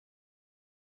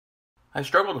I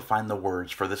struggle to find the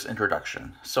words for this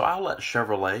introduction, so I'll let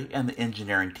Chevrolet and the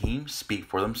engineering team speak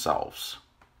for themselves.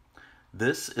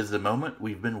 This is the moment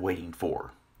we've been waiting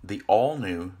for. The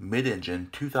all-new mid-engine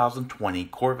 2020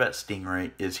 Corvette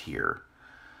Stingray is here.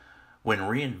 When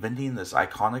reinventing this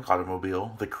iconic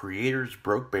automobile, the creators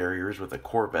broke barriers with a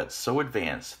Corvette so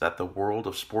advanced that the world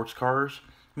of sports cars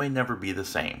may never be the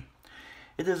same.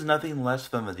 It is nothing less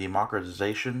than the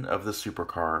democratization of the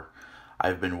supercar.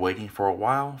 I've been waiting for a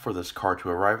while for this car to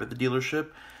arrive at the dealership,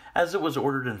 as it was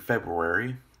ordered in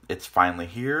February. It's finally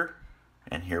here,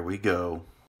 and here we go.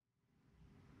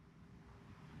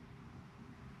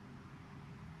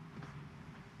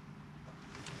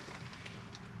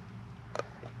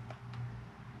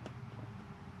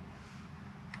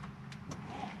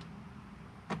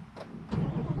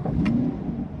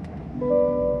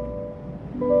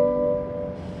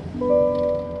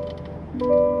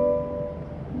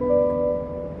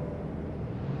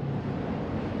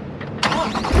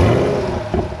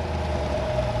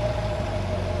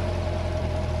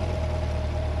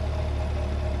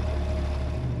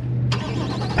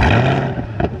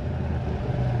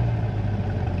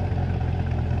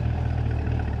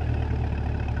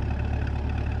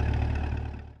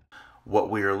 What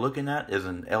we are looking at is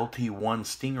an LT1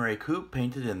 Stingray Coupe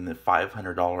painted in the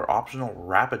 $500 optional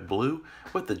Rapid Blue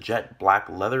with the jet black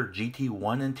leather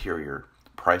GT1 interior.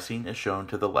 Pricing is shown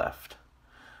to the left.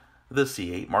 The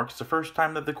C8 marks the first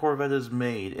time that the Corvette is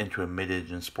made into a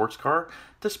mid-engine sports car,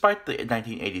 despite the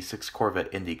 1986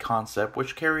 Corvette Indy concept,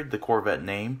 which carried the Corvette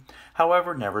name,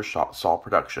 however never saw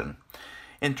production.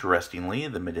 Interestingly,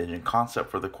 the mid-engine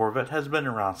concept for the Corvette has been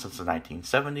around since the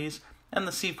 1970s, and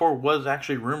the C4 was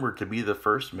actually rumored to be the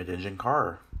first mid-engine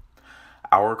car.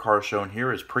 Our car shown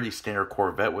here is pretty standard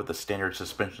Corvette with a standard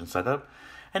suspension setup,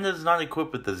 and is not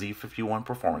equipped with the Z51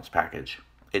 performance package.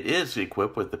 It is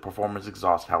equipped with the performance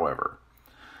exhaust, however.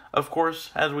 Of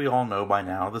course, as we all know by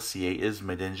now, the C8 is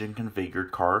mid-engine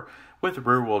configured car with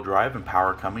rear-wheel drive and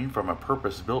power coming from a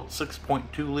purpose-built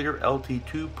 6.2-liter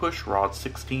LT2 pushrod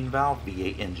 16-valve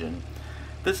V8 engine.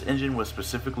 This engine was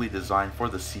specifically designed for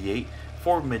the C8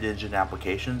 for mid-engine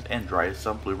applications and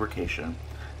dry-sump lubrication.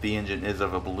 The engine is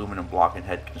of aluminum block and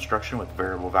head construction with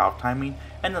variable valve timing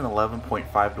and an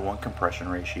 11.5:1 compression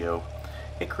ratio.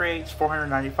 It creates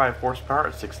 495 horsepower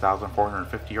at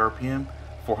 6,450 RPM,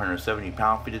 470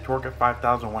 pound-feet of torque at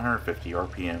 5,150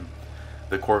 RPM.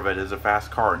 The Corvette is a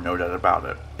fast car, no doubt about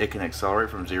it. It can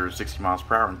accelerate from 0 to 60 miles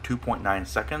per hour in 2.9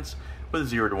 seconds, with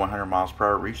 0 to 100 miles per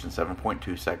hour reached in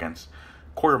 7.2 seconds.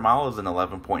 Quarter mile is in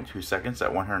 11.2 seconds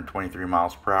at 123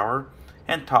 miles per hour,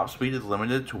 and top speed is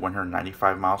limited to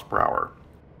 195 miles per hour.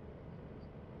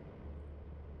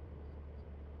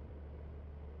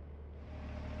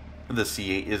 The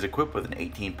C8 is equipped with an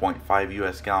 18.5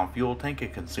 US gallon fuel tank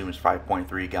and consumes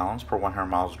 5.3 gallons per 100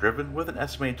 miles driven, with an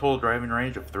estimated total driving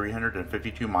range of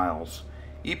 352 miles.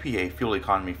 EPA fuel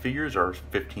economy figures are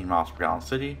 15 miles per gallon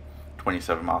city,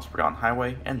 27 miles per gallon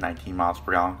highway, and 19 miles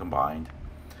per gallon combined.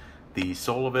 The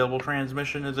sole available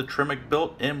transmission is a Tremec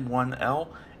built M1L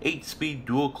 8-speed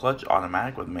dual-clutch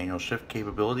automatic with manual shift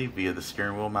capability via the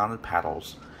steering wheel mounted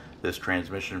paddles. This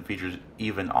transmission features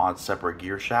even odd separate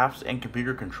gear shafts and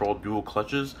computer-controlled dual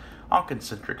clutches on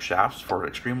concentric shafts for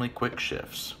extremely quick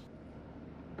shifts.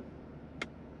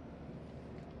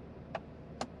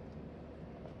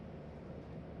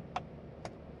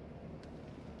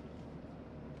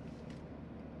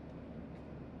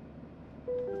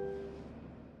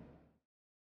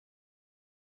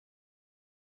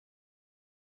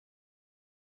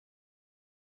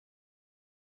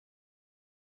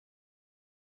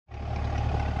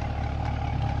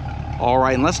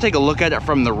 Alright, and let's take a look at it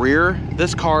from the rear.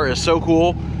 This car is so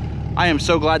cool. I am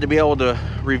so glad to be able to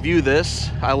review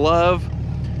this. I love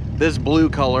this blue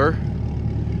color.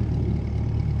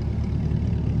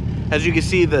 As you can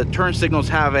see, the turn signals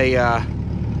have a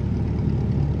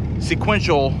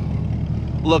sequential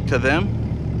look to them.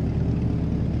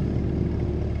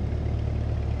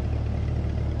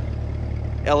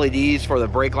 LEDs for the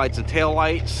brake lights and tail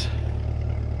lights.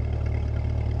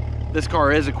 This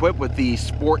car is equipped with the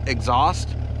sport exhaust.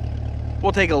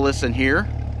 We'll take a listen here.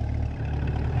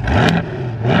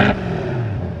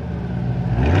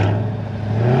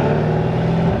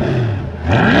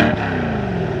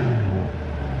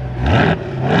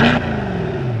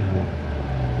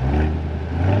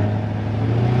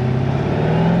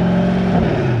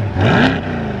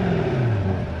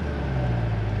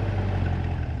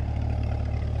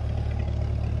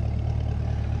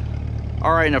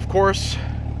 All right, and of course,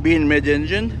 being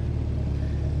mid-engine,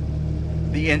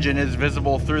 the engine is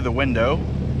visible through the window.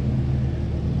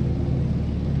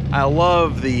 I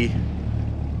love the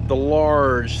the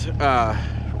large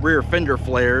rear fender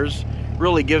flares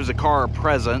really gives the car a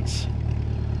presence.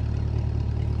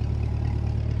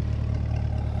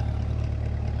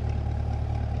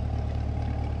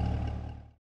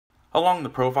 Along the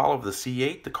profile of the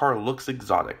C8, the car looks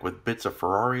exotic with bits of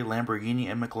Ferrari,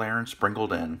 Lamborghini, and McLaren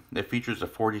sprinkled in. It features a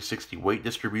 40-60 weight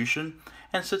distribution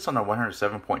and sits on a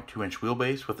 107.2-inch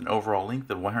wheelbase with an overall length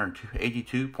of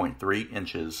 182.3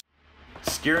 inches.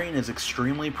 Steering is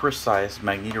extremely precise,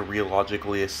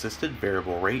 magnetorheologically assisted,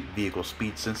 variable rate, vehicle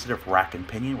speed sensitive rack and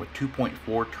pinion with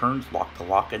 2.4 turns lock to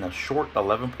lock and a short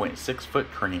 11.6 foot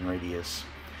turning radius.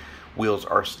 Wheels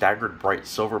are staggered bright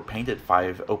silver painted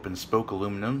 5 open spoke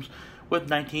aluminums with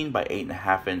 19 by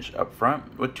 8.5 inch up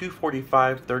front with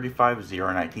 245 35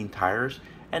 019 tires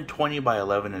and 20 by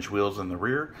 11 inch wheels in the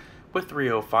rear with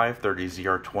 305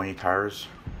 30 020 tires.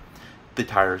 The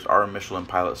tires are Michelin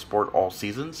Pilot Sport all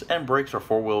seasons, and brakes are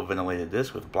 4-wheel ventilated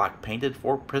discs with black painted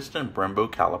 4-piston Brembo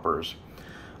calipers.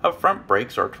 Up front,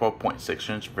 brakes are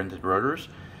 12.6-inch vented rotors,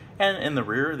 and in the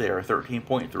rear they are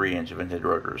 13.3-inch vented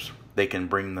rotors. They can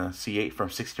bring the C8 from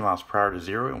 60 miles per hour to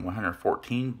 0 in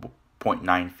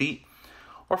 114.9 feet,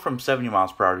 or from 70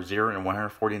 miles per hour to 0 in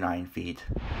 149 feet.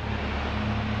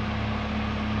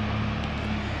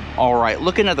 Alright,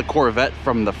 looking at the Corvette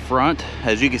from the front,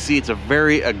 as you can see, it's a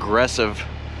very aggressive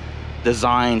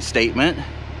design statement.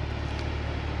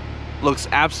 Looks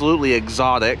absolutely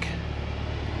exotic,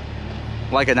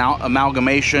 like an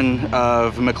amalgamation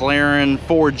of McLaren,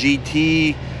 Ford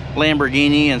GT,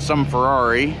 Lamborghini, and some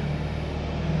Ferrari.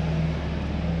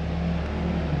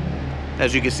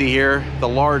 As you can see here, the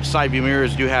large side view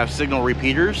mirrors do have signal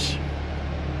repeaters.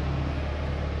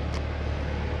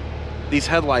 These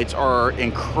headlights are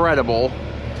incredible.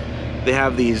 They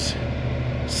have these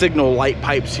signal light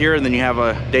pipes here, and then you have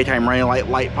a daytime running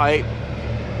light pipe.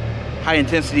 High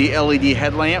intensity LED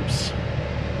headlamps.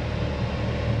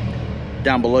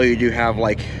 Down below you do have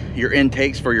like your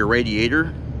intakes for your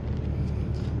radiator.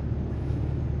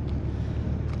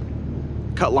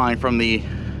 Cut line from the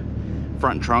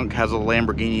front trunk has a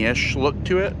Lamborghini-ish look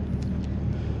to it.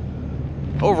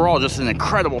 Overall, just an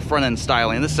incredible front end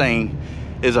styling. This thing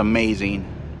is amazing.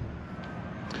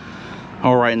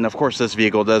 Alright, and of course this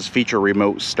vehicle does feature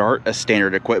remote start as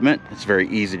standard equipment. It's very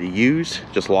easy to use.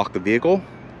 Just lock the vehicle,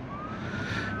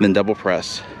 then double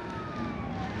press.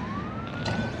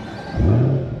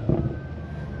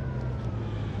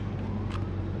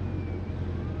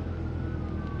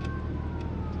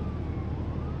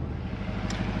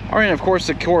 Alright, and of course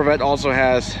the Corvette also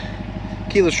has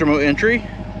keyless remote entry.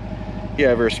 You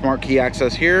have your smart key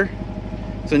access here.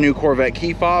 It's a new Corvette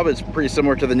key fob. It's pretty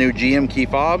similar to the new GM key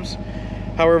fobs.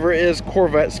 However, it is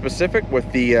Corvette specific with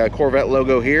the Corvette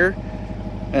logo here.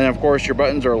 And of course your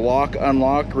buttons are lock,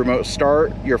 unlock, remote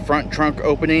start, your front trunk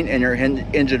opening, and your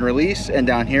engine release. And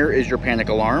down here is your panic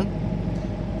alarm.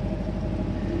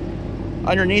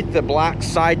 Underneath the black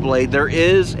side blade there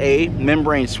is a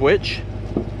membrane switch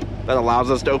that allows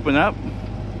us to open up.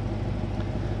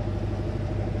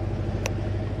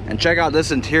 And check out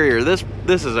this interior. This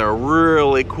is a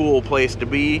really cool place to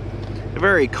be.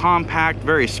 Very compact,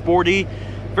 very sporty,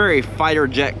 very fighter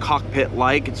jet cockpit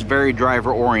like. It's very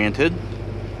driver oriented.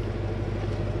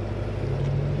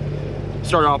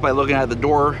 Start off by looking at the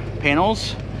door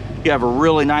panels. You have a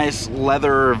really nice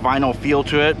leather vinyl feel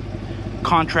to it.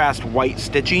 Contrast white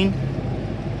stitching.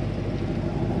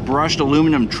 Brushed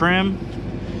aluminum trim.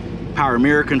 Power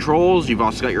mirror controls. You've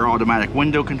also got your automatic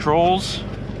window controls.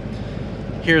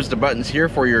 Here's the buttons here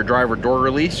for your driver door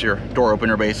release, your door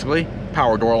opener basically.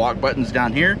 Power door lock buttons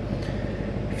down here.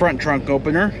 Front trunk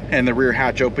opener and the rear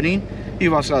hatch opening.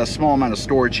 You've also got a small amount of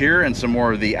storage here and some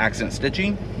more of the accent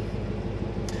stitching.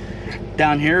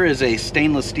 Down here is a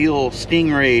stainless steel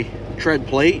Stingray tread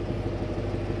plate.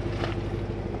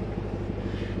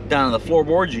 Down on the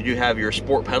floorboards you do have your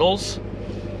sport pedals.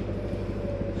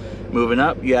 Moving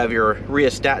up, you have your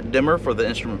rheostat dimmer for the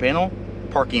instrument panel.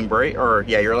 Parking brake, or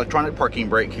yeah, your electronic parking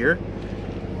brake here.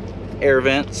 Air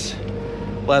vents,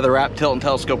 leather wrap tilt and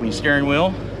telescoping steering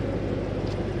wheel.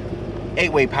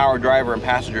 8-way power driver and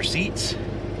passenger seats.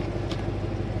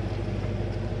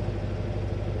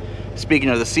 Speaking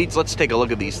of the seats, let's take a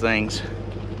look at these things.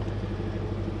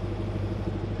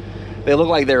 They look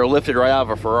like they're lifted right out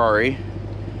of a Ferrari.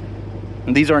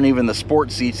 And these aren't even the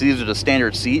sport seats, these are the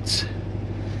standard seats.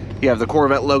 You have the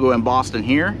Corvette logo embossed in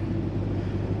here.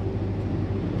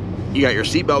 You got your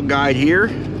seatbelt guide here.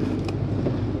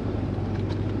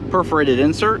 Perforated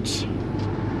inserts.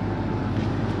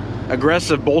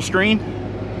 Aggressive bolstering.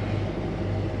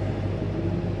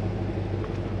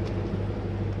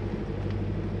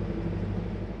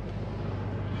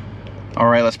 All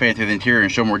right, let's pan through the interior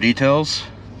and show more details.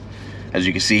 As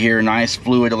you can see here, nice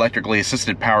fluid electrically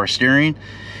assisted power steering.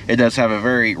 It does have a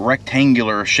very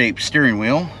rectangular shaped steering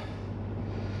wheel.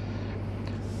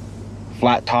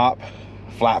 Flat top,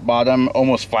 flat bottom,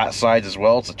 almost flat sides as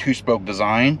well. It's a 2-spoke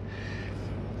design.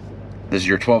 This is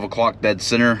your 12 o'clock dead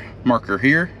center marker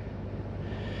here.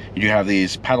 You do have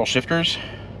these paddle shifters,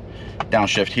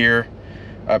 downshift here,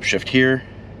 upshift here,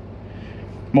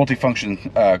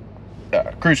 multifunction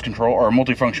cruise control or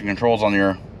multifunction controls on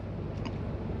your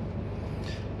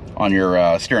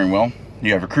steering wheel.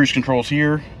 You have your cruise controls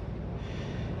here,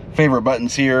 favorite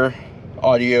buttons here,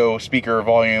 audio, speaker,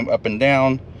 volume up and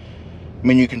down,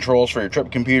 menu controls for your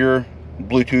trip computer,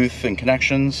 Bluetooth and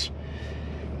connections.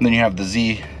 And then you have the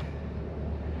Z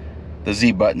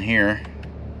button here.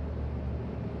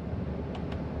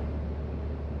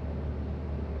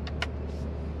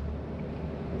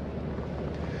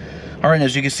 All right,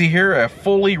 as you can see here, a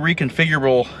fully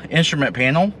reconfigurable instrument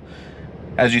panel.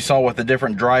 As you saw with the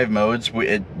different drive modes,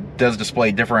 it does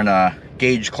display different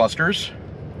gauge clusters.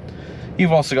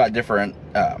 You've also got different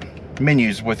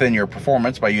menus within your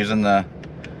performance by using the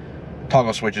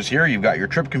toggle switches here. You've got your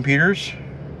trip computers,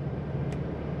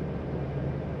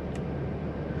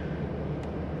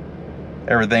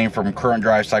 everything from current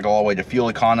drive cycle all the way to fuel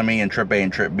economy and trip A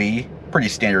and trip B. Pretty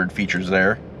standard features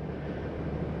there.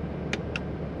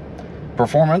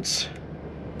 Performance,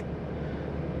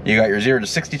 you got your 0 to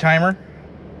 60 timer,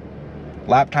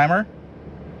 lap timer,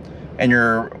 and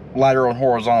your lateral and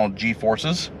horizontal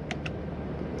G-forces.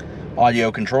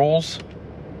 Audio controls,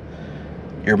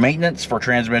 your maintenance for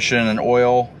transmission and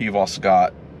oil. You've also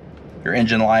got your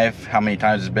engine life, how many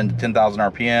times it's been to 10,000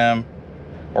 RPM,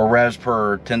 or revs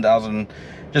per 10,000,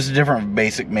 just different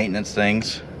basic maintenance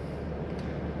things.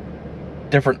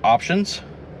 Different options.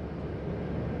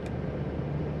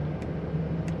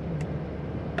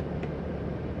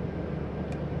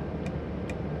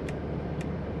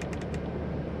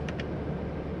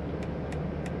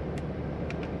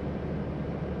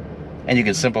 And you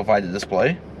can simplify the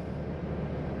display.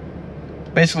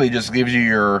 Basically, it just gives you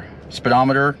your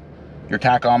speedometer, your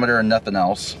tachometer, and nothing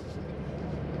else.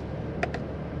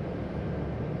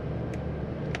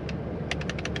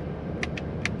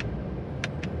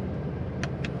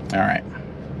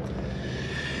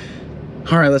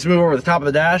 All right, let's move over to the top of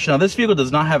the dash. Now, this vehicle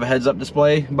does not have a heads-up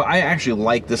display, but I actually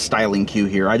like this styling cue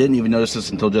here. I didn't even notice this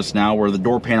until just now, where the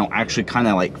door panel actually kind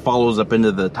of like follows up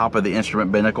into the top of the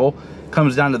instrument binnacle.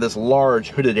 Comes down to this large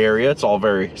hooded area. It's all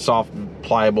very soft,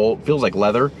 pliable, feels like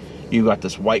leather. You've got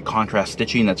this white contrast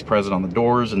stitching that's present on the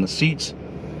doors and the seats.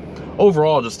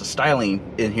 Overall, just the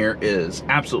styling in here is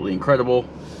absolutely incredible.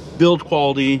 Build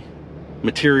quality,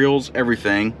 materials,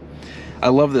 everything. I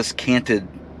love this canted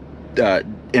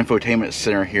infotainment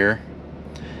center here.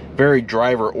 Very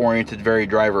driver oriented, very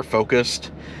driver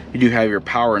focused. You do have your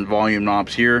power and volume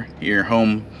knobs here, your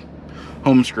home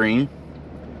screen.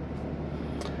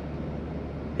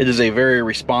 It is a very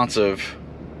responsive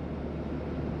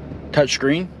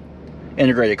touchscreen.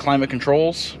 Integrated climate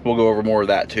controls. We'll go over more of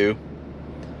that too.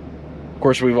 Of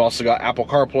course, we've also got Apple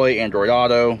CarPlay, Android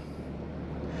Auto.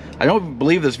 I don't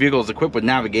believe this vehicle is equipped with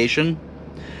navigation,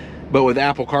 but with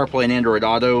Apple CarPlay and Android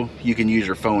Auto, you can use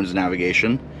your phone's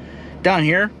navigation. Down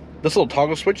here, this little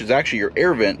toggle switch is actually your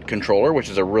air vent controller, which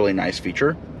is a really nice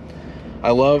feature.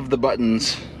 I love the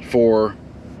buttons for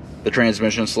the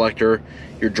transmission selector,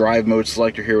 your drive mode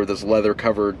selector here with this leather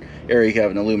covered area. You have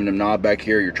an aluminum knob back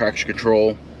here, your traction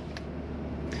control.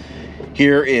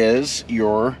 Here is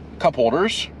your cup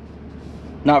holders.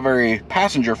 Not very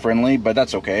passenger friendly, but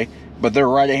that's okay. But they're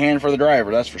right at hand for the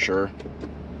driver, that's for sure.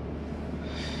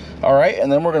 All right,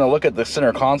 and then we're going to look at the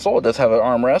center console. It does have an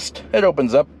armrest. It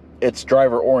opens up. It's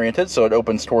driver oriented, so it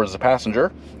opens towards the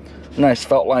passenger. Nice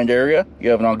felt lined area. You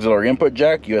have an auxiliary input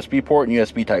jack, USB port, and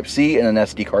USB Type-C, and an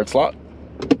SD card slot.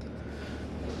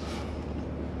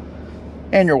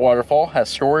 And your waterfall has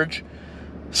storage,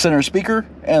 center speaker,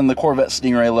 and the Corvette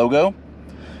Stingray logo.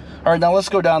 All right, now let's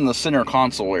go down the center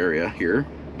console area here.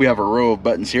 We have a row of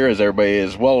buttons here, as everybody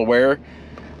is well aware.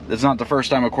 It's not the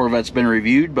first time a Corvette's been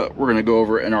reviewed, but we're going to go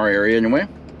over it in our area anyway.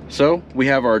 So we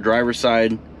have our driver's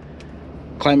side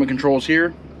climate controls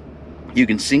here. You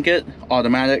can sync it,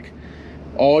 automatic,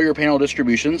 all your panel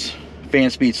distributions, fan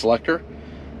speed selector,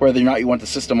 whether or not you want the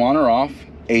system on or off,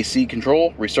 AC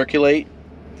control, recirculate,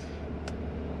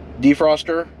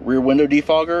 defroster, rear window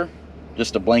defogger,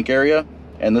 just a blank area,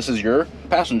 and this is your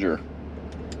passenger.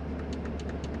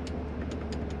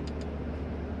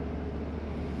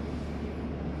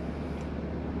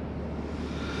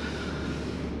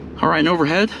 All right, and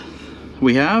overhead,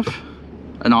 we have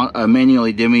a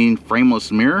manually dimming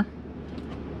frameless mirror.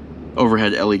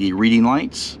 overhead LED reading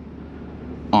lights,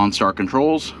 OnStar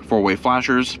controls, 4-way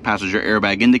flashers, passenger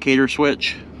airbag indicator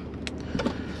switch,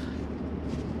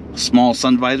 small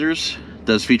sun visors,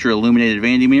 does feature illuminated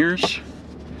vanity mirrors,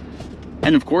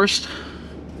 and of course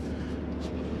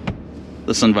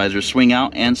the sun visors swing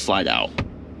out and slide out.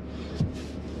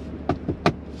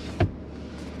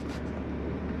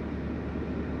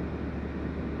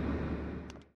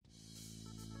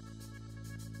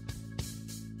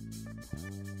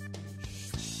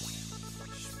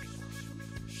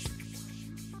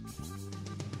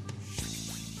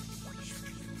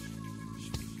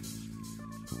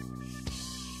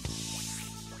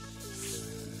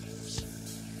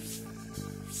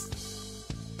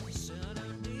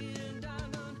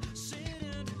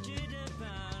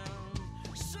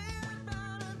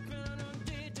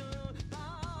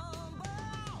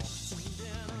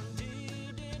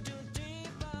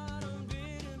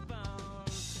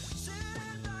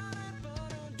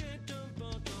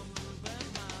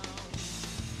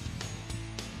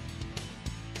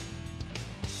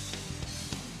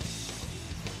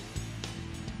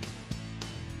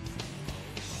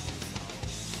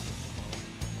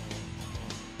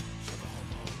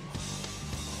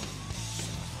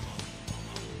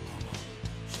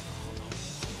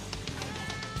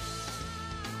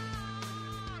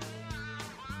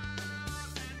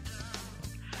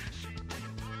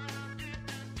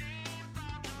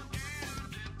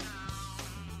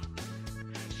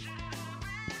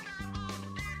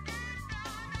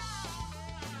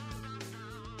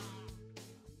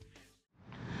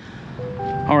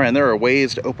 Alright, and there are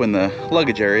ways to open the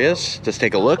luggage areas. Just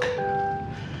take a look.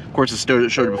 Of course, as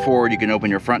showed before, you can open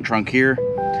your front trunk here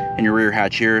and your rear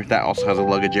hatch here. That also has a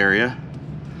luggage area.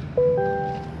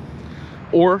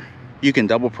 Or you can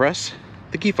double press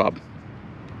the key fob.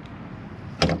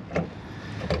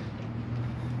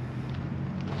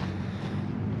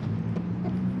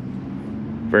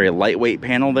 Very lightweight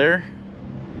panel there.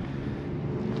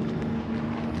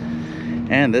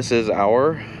 And this is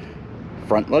our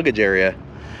front luggage area.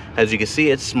 As you can see,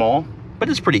 it's small, but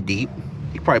it's pretty deep.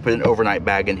 You can probably put an overnight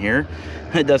bag in here.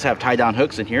 It does have tie-down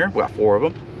hooks in here. We got 4 of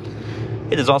them.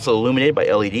 It is also illuminated by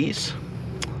LEDs.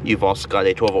 You've also got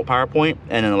a 12-volt power point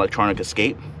and an electronic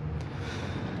escape.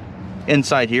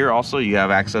 Inside here also you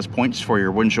have access points for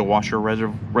your windshield washer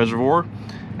reservoir,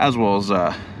 as well as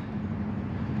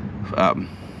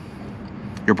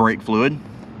your brake fluid.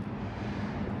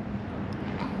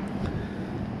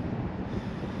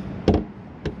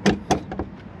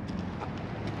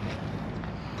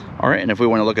 All right, and if we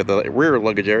want to look at the rear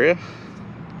luggage area,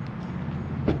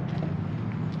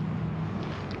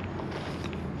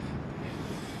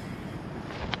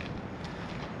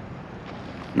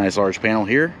 nice large panel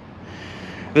here.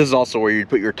 This is also where you'd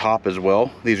put your top as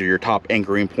well. These are your top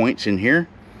anchoring points in here.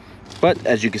 But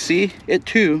as you can see, it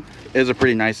too is a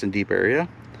pretty nice and deep area.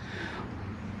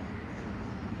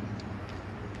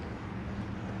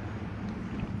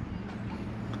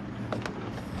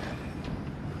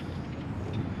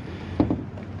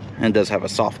 And does have a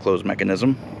soft close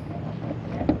mechanism.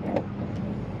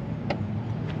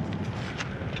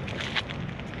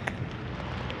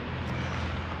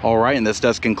 Alright, and this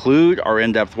does conclude our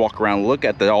in-depth walk around look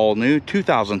at the all-new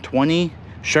 2020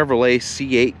 Chevrolet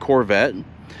C8 Corvette.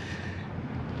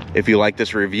 If you like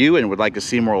this review and would like to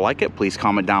see more like it, please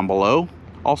comment down below.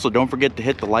 Also, don't forget to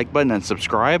hit the like button and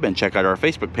subscribe, and check out our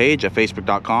Facebook page at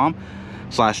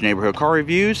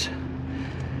facebook.com/neighborhoodcarreviews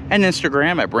and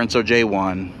Instagram at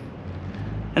BrensoJ1.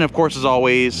 And of course, as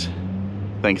always,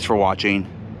 thanks for watching.